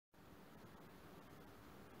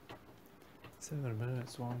7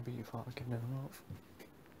 minutes won't be fucking enough.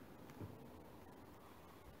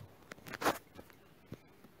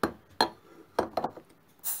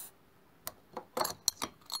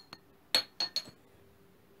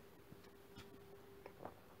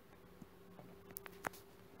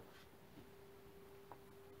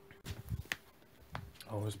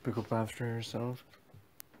 Always pick up after yourself.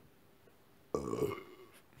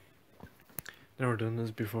 Never done this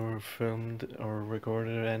before, filmed or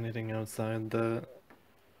recorded anything outside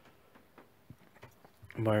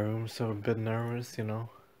my room, so a bit nervous, you know.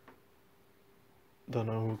 Don't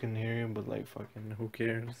know who can hear you, but like fucking who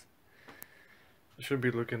cares? I should be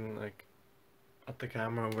looking like at the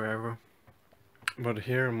camera wherever. But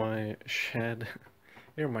here in my shed,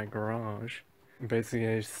 here in my garage, basically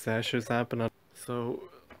a sesh is happening. So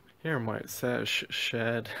here in my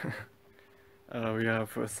shed, we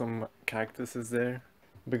have some cactuses there,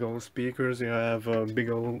 big old speakers. You have a big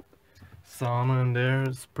old sauna in there.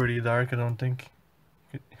 It's pretty dark, I don't think.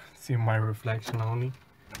 You can see my reflection only.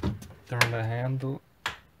 Turn the handle.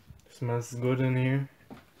 Smells good in here.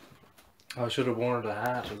 I should have worn the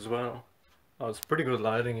hat as well. Oh, it's pretty good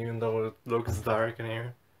lighting even though it looks dark in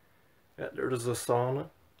here. Yeah, there's a sauna.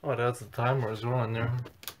 Oh, that's a timer as well in there.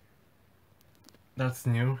 That's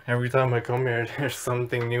new. Every time I come here, there's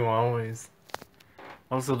something new always.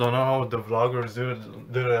 Also, don't know how the vloggers do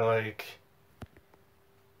it. Do they like...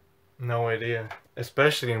 No idea.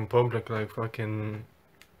 Especially in public, like fucking...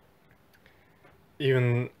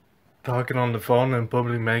 Even talking on the phone in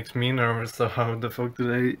public makes me nervous, so how the fuck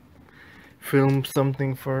do they film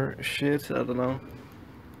something for shit? I don't know.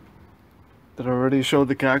 Did I already show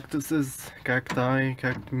the cactuses? Cacti,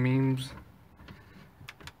 memes?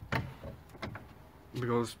 Big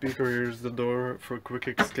old speaker, here's the door for quick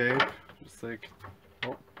escape. Just like,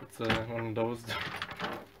 oh, it's one of those.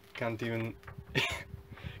 Can't even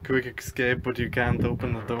quick escape, but you can't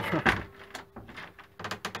open the door.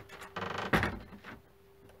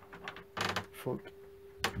 Fuck.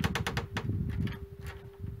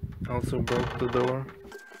 Also broke the door.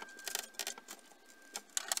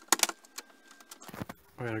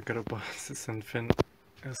 Wait, I gotta bust this and fin.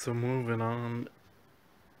 So moving on.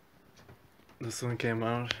 The sun came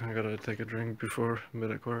out. I gotta take a drink before a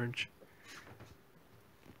bit of courage.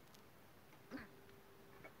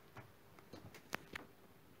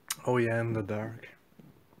 Oh yeah, in the dark.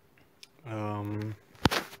 Oh,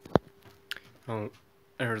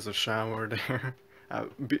 there's a shower there.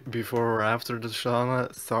 Before or after the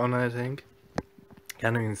sauna, I think.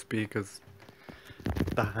 Can't even speak because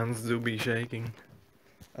the hands do be shaking.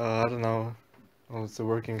 I don't know. Oh, it's a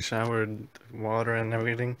working shower, water and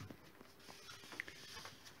everything.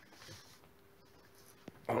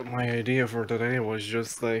 Well, my idea for today was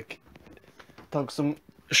just like talk some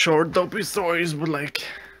short dopey stories, but like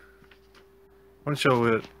I'll show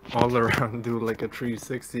it all around, do like a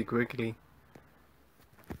 360 quickly.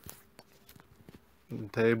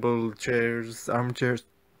 Table, chairs, armchairs,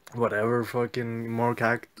 whatever, fucking more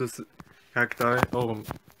cacti. Oh,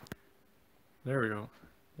 there we go.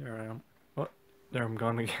 There I am. Oh, there I'm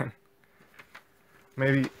gone again.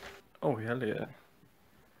 Maybe, oh hell yeah.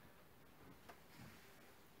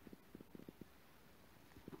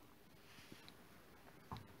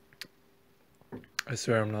 I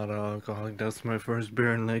swear I'm not an alcoholic. That's my first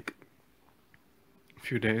beer in like a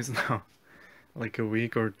few days now. Like a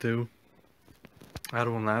week or two. I had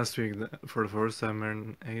one last week for the first time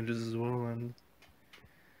in ages as well, and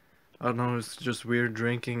I don't know, it's just weird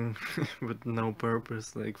drinking with no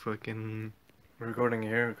purpose, like fucking recording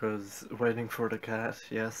here because waiting for the cat.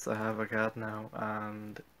 Yes, I have a cat now,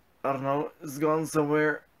 and I don't know, it's gone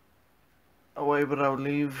somewhere away without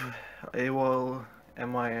leave, AWOL,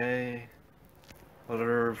 MIA,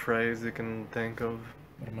 whatever phrase you can think of.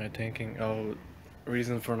 What am I thinking? Oh,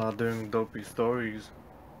 reason for not doing dopey stories.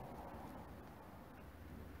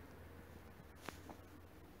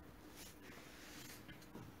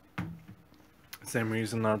 Same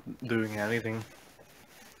reason not doing anything.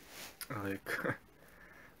 Like,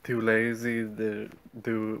 too lazy to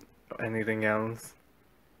do anything else.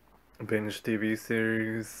 Binge TV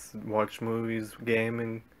series, watch movies,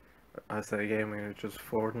 gaming. I say gaming, it's just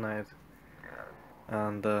Fortnite.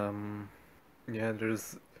 And yeah,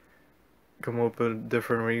 there's come up with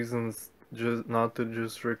different reasons just not to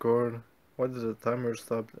just record. Why did the timer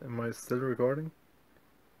stop? Am I still recording?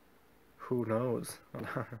 Who knows?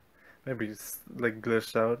 Maybe it's like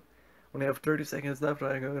glitched out. Only have 30 seconds left.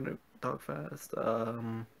 I'm gonna talk fast.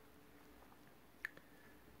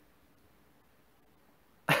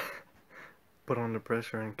 Put on the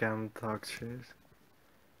pressure and can't talk shit.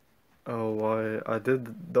 Oh, I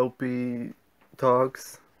did dopey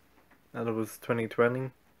talks and it was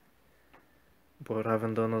 2020, but I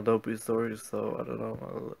haven't done a Dopey story, so I don't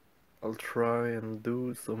know. I'll try and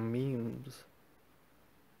do some memes.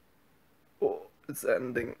 Oh, it's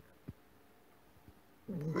ending.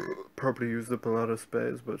 Probably used up a lot of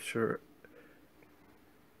space, but sure.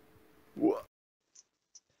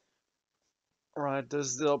 Right, this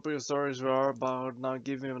is the Dopey stories we are about not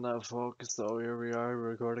giving enough focus, so here we are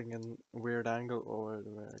recording in weird angle. Oh,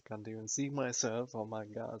 wait, I can't even see myself. Oh my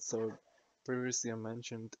god. So previously I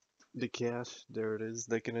mentioned the cat. There it is,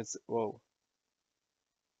 licking its. Whoa,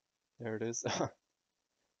 there it is.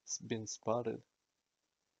 It's been spotted.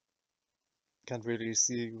 Can't really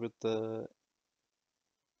see with the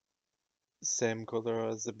same color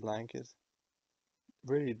as the blanket.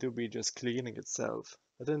 Really do be just cleaning itself.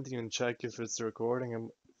 I didn't even check if it's recording.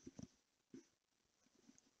 I'm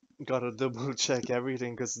gotta double check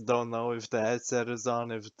everything because don't know if the headset is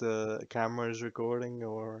on, if the camera is recording,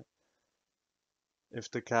 or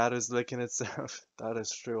if the cat is licking itself. That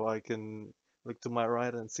is true. I can look to my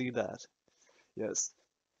right and see that. Yes,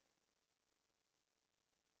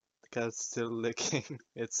 the cat's still licking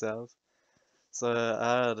itself. So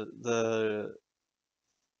I had the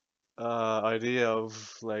idea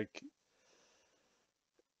of like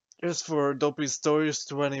just for Dopey Stories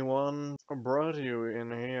 21, I brought you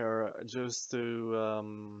in here just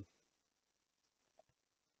to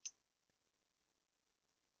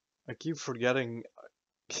I keep forgetting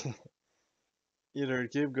either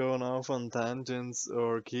keep going off on tangents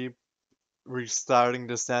or keep restarting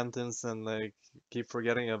the sentence and like keep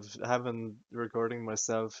forgetting I've haven't recording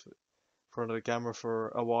myself in front of the camera for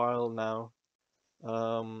a while now.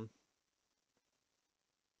 Um,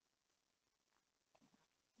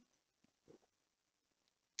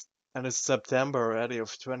 and it's September already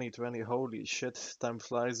of 2020. Holy shit, time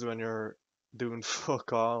flies when you're doing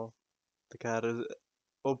fuck all. The cat is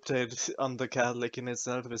update on the cat licking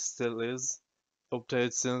itself. It still is.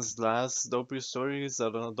 Update since last Dopey stories. I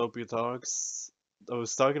don't know, Dopey talks. I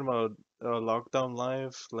was talking about lockdown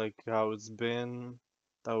life, like how it's been.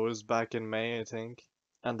 That was back in May, I think.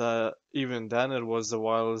 And even then, it was a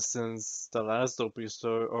while since the last Dopey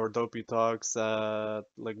story or Dopey talks at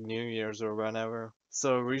like New Year's or whenever.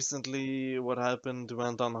 So recently, what happened?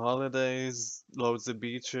 Went on holidays, loads of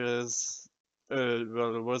beaches.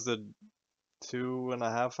 Well, it was a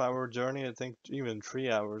 2.5 hour journey, I think even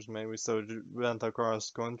 3 hours maybe. So went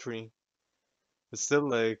across country. It's still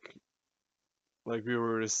like we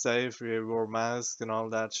were safe, we wore masks and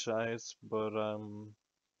all that shit. But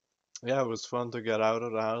yeah, it was fun to get out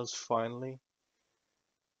of the house finally.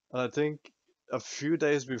 And I think a few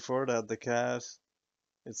days before that, the cat,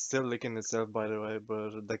 it's still licking itself by the way,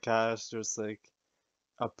 but the cat just like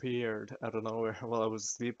appeared out of nowhere while I was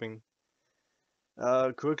sleeping.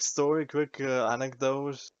 Quick story, quick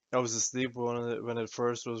anecdote. I was asleep when it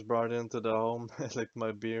first was brought into the home. Like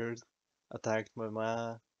my beard attacked my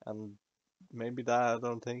ma, and maybe that I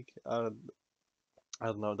don't think. I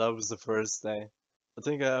don't know. That was the first day. I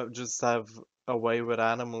think I just have a way with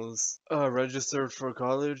animals. Registered for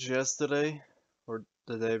college yesterday or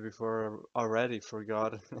the day before. Already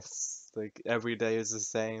forgot. It's like every day is the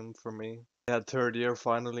same for me. Yeah, third year,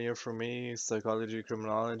 final year for me. Psychology,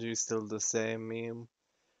 criminology, still the same meme.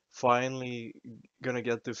 Finally gonna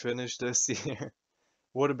get to finish this year.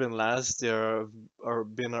 Would have been last year or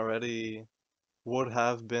been already would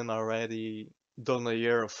have been already done a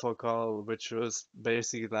year of fuck all, which was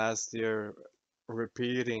basically last year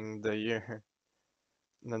repeating the year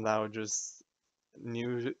and now just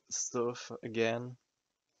new stuff again.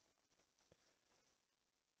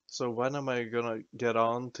 So when am I gonna get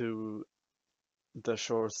on to the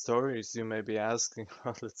short stories you may be asking?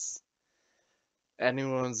 Well, it's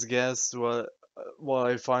anyone's guess while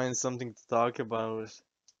I find something to talk about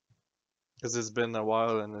because it's been a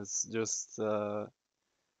while and it's just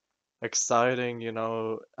exciting,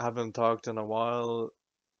 haven't talked in a while.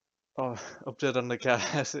 Oh, update on the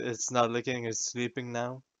cat. It's not licking, it's sleeping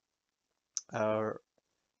now. Or,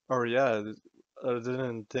 or yeah, I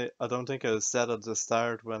don't think I said at the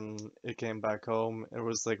start when it came back home. It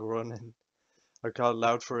was like running. I called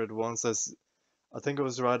loud for it once. I think I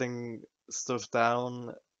was writing stuff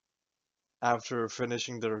down after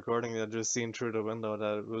finishing the recording. I just seen through the window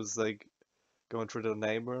that it was like going through the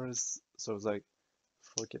neighbors. So I was like,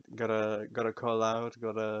 fuck it, gotta call out,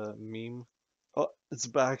 gotta meme. Oh, it's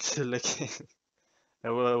back to licking. It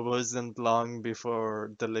wasn't long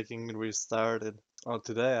before the licking restarted. Oh,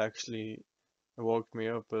 today actually it woke me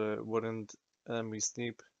up, but it wouldn't let me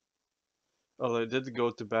sleep. Well, I did go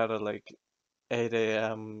to bed at like 8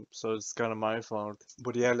 a.m., so it's kind of my fault.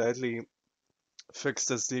 But yeah, lately fix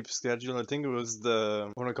the sleep schedule. I think it was the,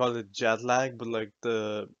 I want to call it jet lag, but like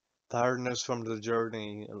the tiredness from the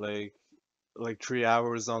journey, like 3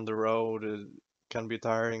 hours on the road, it can be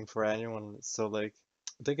tiring for anyone. So like,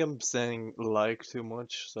 I think I'm saying like too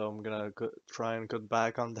much, so I'm gonna try and cut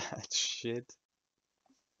back on that shit.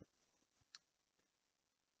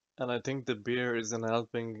 And I think the beer isn't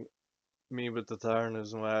helping me with the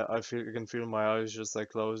tiredness. I can feel my eyes just like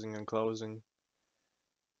closing and closing.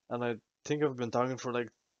 And I think I've been talking for like,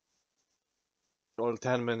 well,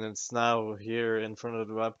 10 minutes now here in front of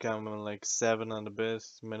the webcam and like 7 and a bit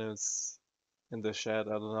minutes in the shed.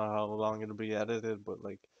 I don't know how long it'll be edited, but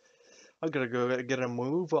like, I gotta go get a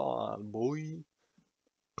move on, boy.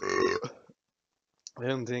 I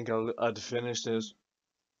didn't think I'd finish this.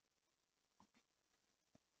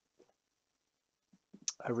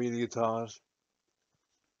 I really thought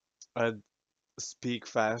I'd speak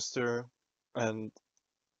faster, and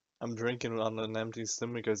I'm drinking on an empty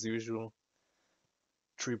stomach as usual.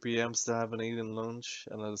 3 p.m. still haven't eaten lunch,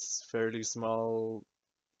 and a fairly small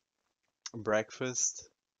breakfast.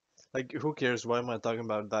 Like, who cares? Why am I talking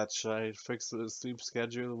about that shit? Fix the sleep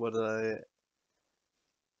schedule. What did I?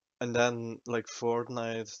 And then like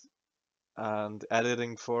Fortnite and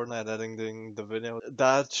editing Fortnite, editing the video.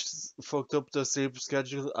 That fucked up the sleep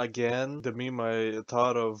schedule again. The meme I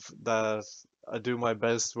thought of that I do my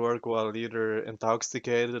best work while either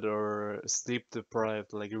intoxicated or sleep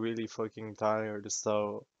deprived, like really fucking tired.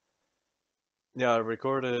 So yeah, I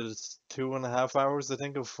recorded 2.5 hours, I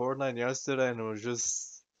think, of Fortnite yesterday, and it was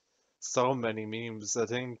just so many memes. I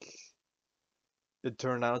think it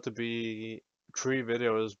turned out to be 3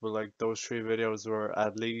 videos, but like those 3 videos were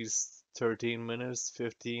at least 13 minutes,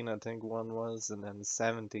 15, I think one was, and then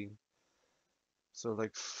 17. So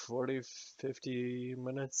like 40, 50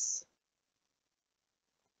 minutes.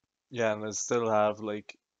 Yeah, and I still have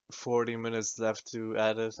like 40 minutes left to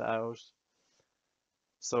edit out.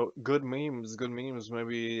 So good memes, good memes.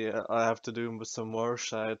 Maybe I have to do some more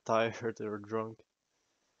shit, tired or drunk.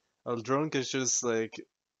 Well, drunk is just like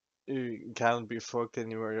you can't be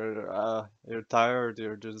fucking. You're tired.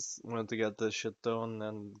 You're just want to get the shit done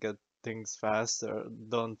and get things faster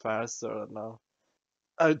done faster now.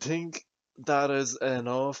 I think that is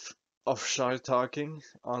enough of shy talking.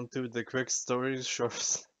 Onto the quick stories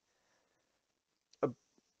shorts. I,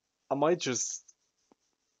 I might just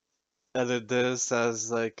edit this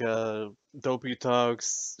as like Dopey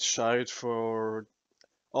talks shite for.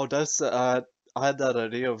 Oh, I had that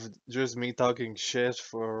idea of just me talking shit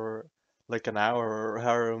for like an hour or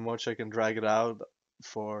however much I can drag it out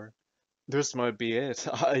for. This might be it.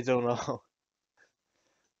 I don't know.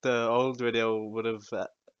 The old video would have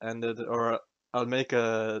ended, or I'll make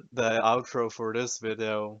the outro for this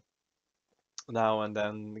video now and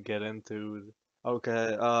then get into.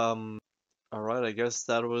 Okay, all right. I guess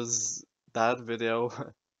that was that video.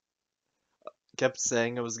 Kept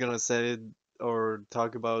saying I was gonna say or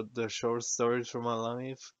talk about the short stories from my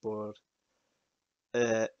life, but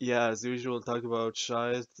yeah, as usual, talk about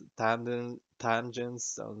shit,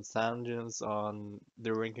 tangents on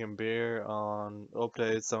drinking beer, on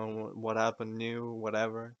updates on what happened new,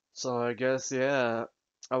 whatever. So I guess yeah,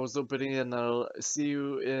 I was opening, and I'll see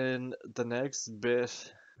you in the next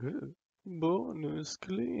bit. Bonus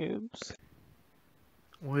clips.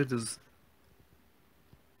 Why does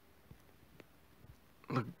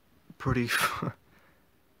look pretty?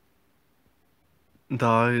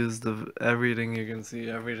 Die is the everything you can see,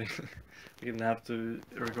 everything. You can have to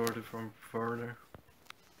record it from further.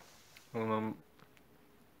 Yeah,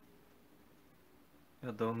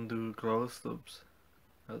 don't do close ups.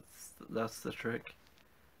 That's the trick.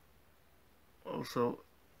 Also,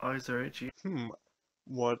 eyes are itchy.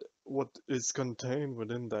 What is contained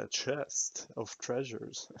within that chest of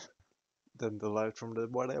treasures? Then the light from the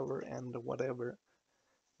whatever and the whatever.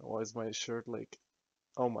 Why is my shirt like?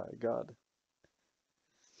 Oh my god.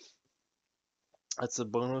 That's a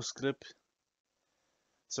bonus clip.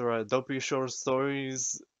 So right, Dopey short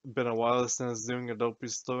stories. Been a while since doing a Dopey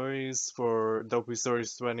stories for Dopey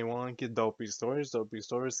Stories 21. Keep Dopey Stories, Dopey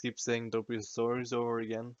Stories. Keep saying Dopey Stories over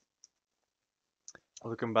again.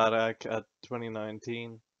 Looking back at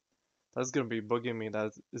 2019. That's gonna be bugging me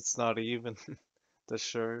that it's not even the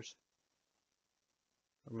shirt.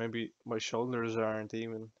 Or maybe my shoulders aren't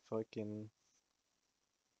even. Fucking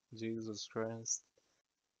Jesus Christ.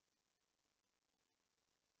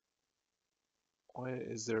 Why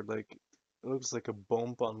is there like, it looks like a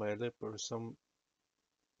bump on my lip or some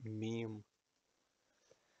meme.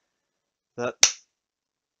 That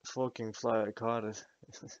fucking fly, I caught it.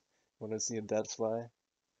 When I see a dead fly.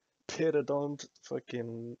 Peter, don't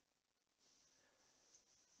fucking.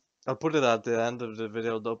 I'll put it at the end of the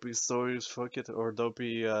video. Dopey stories, fuck it, or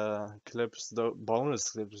Dopey clips,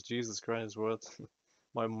 bonus clips. Jesus Christ, what?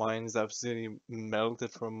 My mind's absolutely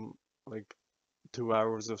melted from like 2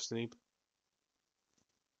 hours of sleep.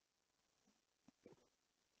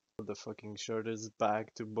 The fucking shirt is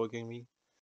back to bugging me.